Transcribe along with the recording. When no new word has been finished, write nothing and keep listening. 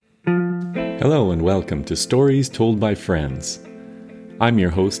Hello and welcome to Stories Told by Friends. I'm your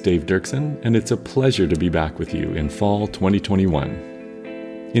host, Dave Dirksen, and it's a pleasure to be back with you in fall 2021.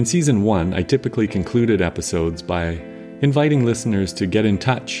 In Season 1, I typically concluded episodes by inviting listeners to get in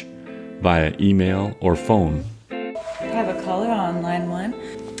touch via email or phone. I have a caller on line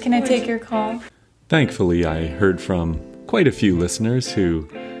 1. Can I take your call? Thankfully, I heard from quite a few listeners who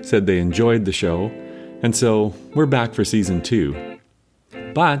said they enjoyed the show, and so we're back for Season 2.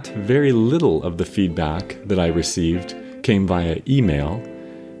 But very little of the feedback that I received came via email,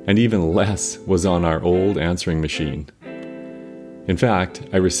 and even less was on our old answering machine. In fact,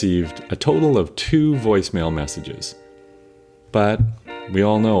 I received a total of 2 voicemail messages. But we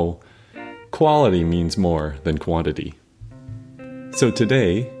all know quality means more than quantity. So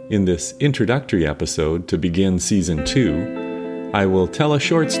today, in this introductory episode to begin Season 2, I will tell a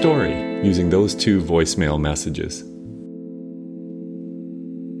short story using those 2 voicemail messages.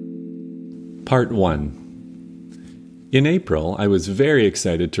 Part 1. In April, I was very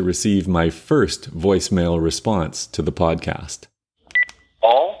excited to receive my first voicemail response to the podcast.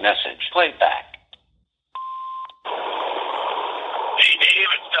 All message played back. Hey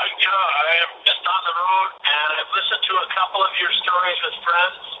Dave, it's Doug. I am just on the road and I've listened to a couple of your stories with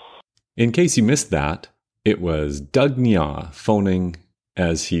friends. In case you missed that, it was Doug Nya phoning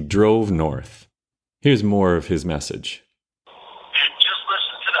as he drove north. Here's more of his message. And just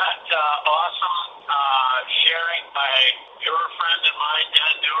listen to that awesome sharing by your friend and mine,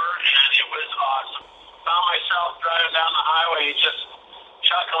 Dan Dewar, and it was awesome. Found myself driving down the highway just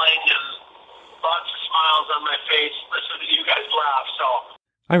chuckling and lots of smiles on my face listening to you guys laugh. So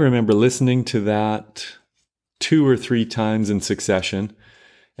I remember listening to that 2 or 3 times in succession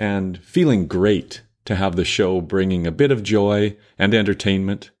and feeling great to have the show bringing a bit of joy and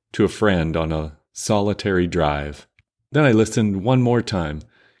entertainment to a friend on a solitary drive. Then I listened one more time,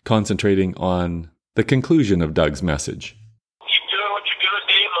 concentrating on the conclusion of Doug's message. keep doing what you're doing,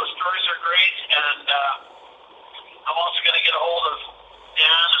 Dave. Those stories are great, and I'm also going to get a hold of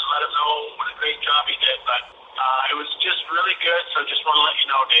Dan and let him know what a great job he did. But it was just really good, so just want to let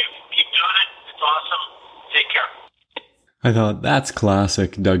you know, Dave. Keep doing it. It's awesome. Take care. I thought that's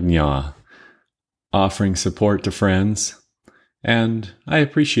classic Doug Nya, offering support to friends, and I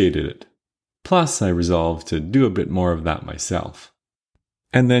appreciated it. Plus, I resolved to do a bit more of that myself.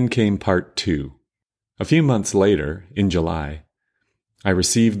 And then came part 2. A few months later, in July, I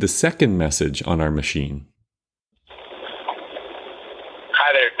received the second message on our machine.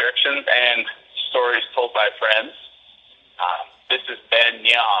 Hi there, Dirksen and Stories Told by Friends. This is Ben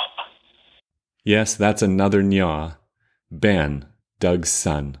Nya. Yes, that's another Nya. Ben, Doug's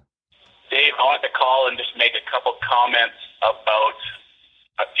son. Dave, I wanted to call and just make a couple comments about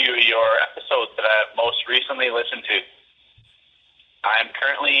a few of your episodes that I've most recently listened to. I'm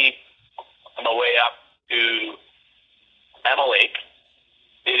currently on the way up to Emma Lake.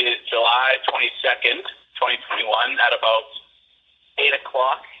 It is July 22nd, 2021 at about 8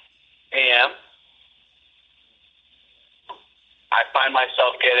 o'clock a.m. I find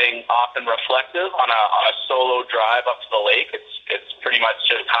myself getting often reflective on a solo drive up to the lake. It's pretty much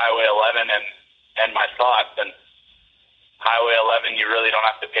just Highway 11 and my thoughts. And Highway 11 you really don't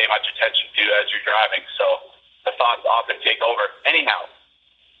have to pay much attention to as you're driving, so the thoughts often take over. Anyhow,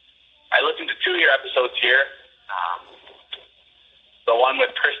 I listened to 2 of your episodes here. The one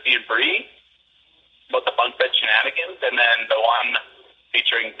with Christy and Bree about the bunk bed shenanigans, and then the one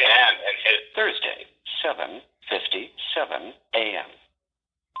featuring Dan and his Thursday, 7:57 a.m.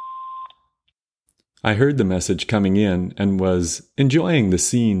 I heard the message coming in and was enjoying the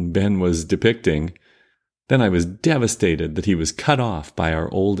scene Ben was depicting. Then I was devastated that he was cut off by our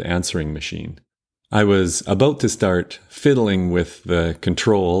old answering machine. I was about to start fiddling with the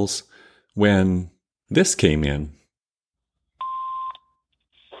controls when this came in.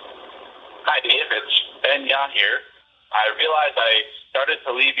 Hi, Dave. It's Ben Nya here. I realized I started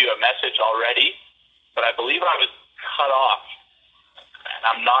to leave you a message already, but I believe I was cut off. And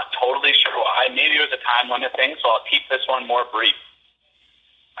I'm not totally sure why. Maybe it was a time limit thing, so I'll keep this one more brief.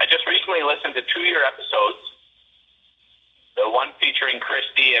 I just recently listened to 2 of your episodes, the one featuring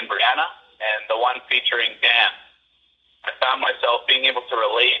Christy and Brianna, and the one featuring Dan. I found myself being able to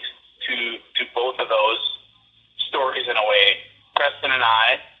relate to both of those stories in a way. Preston and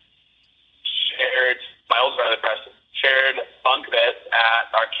I shared, my older brother Preston, shared bunk beds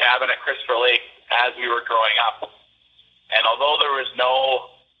at our cabin at Christopher Lake as we were growing up. And although there was no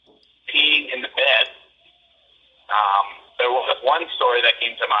peeing in the bed, there was one story that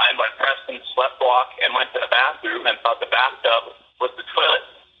came to mind when Preston sleptwalked and went to the bathroom and thought the bathtub was the toilet.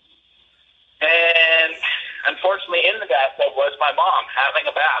 And unfortunately, in the bathtub was my mom having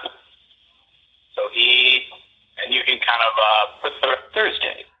a bath. And you can kind of put the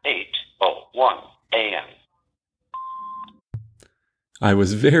Thursday, 8:01 a.m. I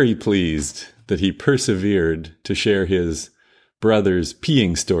was very pleased that he persevered to share his brother's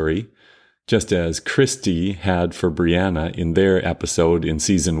peeing story, just as Christy had for Brianna in their episode in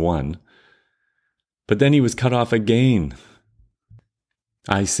season 1. But then he was cut off again.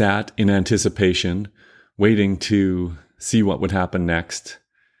 I sat in anticipation, waiting to see what would happen next.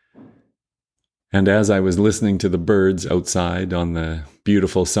 And as I was listening to the birds outside on the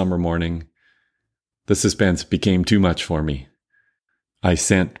beautiful summer morning, the suspense became too much for me. I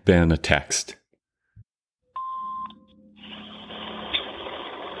sent Ben a text.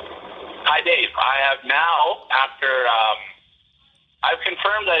 Hi, Dave. I have now, I've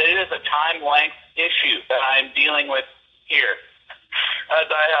confirmed that it is a time length issue that I'm dealing with here. As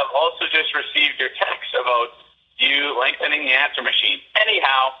I have also just received your text about you lengthening the answer machine.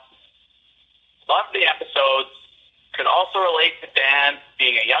 Anyhow, love the episodes. Could also relate to Dan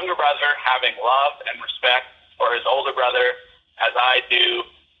being a younger brother, having love and respect for his older brother, as I do.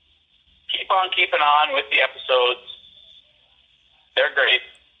 Keep on keeping on with the episodes. They're great.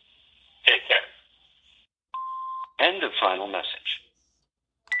 Take care. End of final message.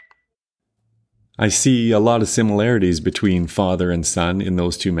 I see a lot of similarities between father and son in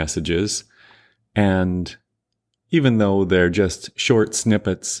those two messages, and even though they're just short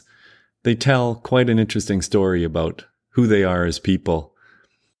snippets, they tell quite an interesting story about who they are as people.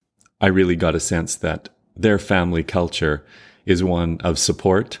 I really got a sense that their family culture is one of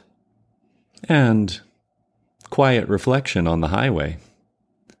support and quiet reflection on the highway.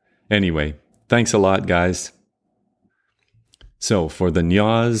 Anyway, thanks a lot, guys. So for the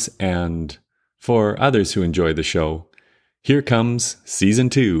Nyaws and for others who enjoy the show, here comes season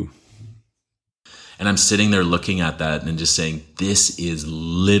 2. And I'm sitting there looking at that and just saying, this is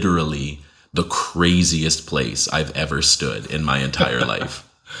literally the craziest place I've ever stood in my entire life.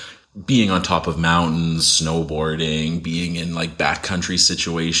 Being on top of mountains, snowboarding, being in like backcountry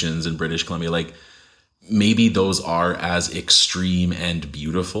situations in British Columbia, like maybe those are as extreme and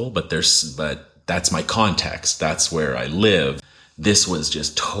beautiful, but that's my context. That's where I live. This was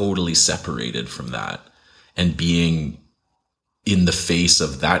just totally separated from that. And being in the face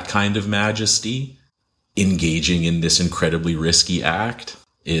of that kind of majesty, engaging in this incredibly risky act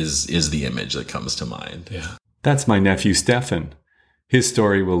is the image that comes to mind. Yeah. That's my nephew Stefan. His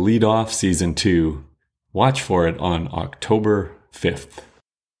story will lead off season 2. Watch for it on October 5th.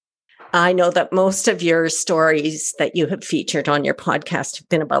 I know that most of your stories that you have featured on your podcast have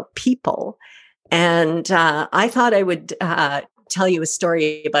been about people. And I thought I would tell you a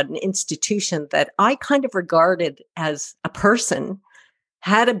story about an institution that I kind of regarded as a person,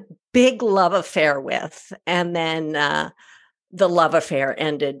 had a big love affair with, and then the love affair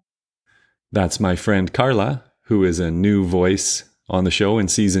ended. That's my friend Carla, who is a new voice on the show in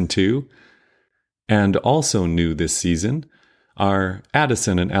season 2. And also new this season are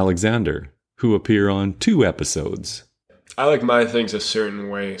Addison and Alexander, who appear on 2 episodes. I like my things a certain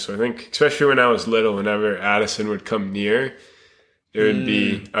way. So I think, especially when I was little, whenever Addison would come near, there would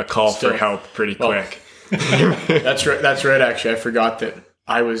be a call for help pretty quick. That's right, actually. I forgot that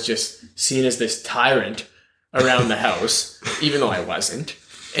I was just seen as this tyrant around the house, even though I wasn't,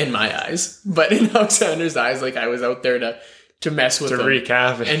 in my eyes. But in Alexander's eyes, like I was out there to mess with him. To wreak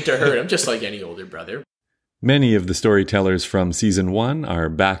havoc. And to hurt him, just like any older brother. Many of the storytellers from season 1 are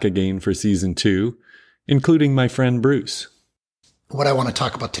back again for season 2, including my friend Bruce. What I want to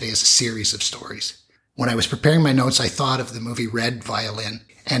talk about today is a series of stories. When I was preparing my notes, I thought of the movie Red Violin,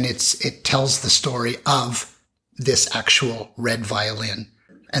 and it tells the story of this actual red violin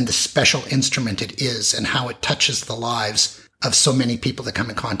and the special instrument it is and how it touches the lives of so many people that come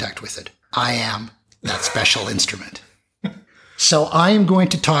in contact with it. I am that special instrument. So I am going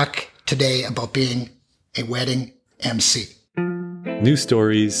to talk today about being a wedding MC. New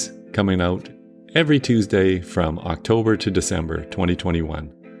stories coming out every Tuesday from October to December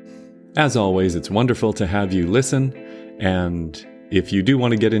 2021. As always, it's wonderful to have you listen, and if you do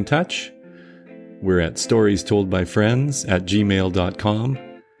want to get in touch, we're at storiesteldbyfriends@gmail.com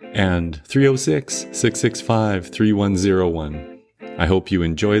and 306-665-3101. I hope you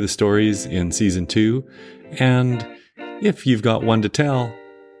enjoy the stories in season 2, and if you've got one to tell,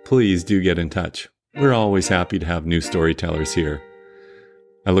 please do get in touch. We're always happy to have new storytellers here.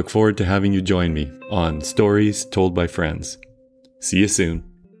 I look forward to having you join me on Stories Told by Friends. See you soon.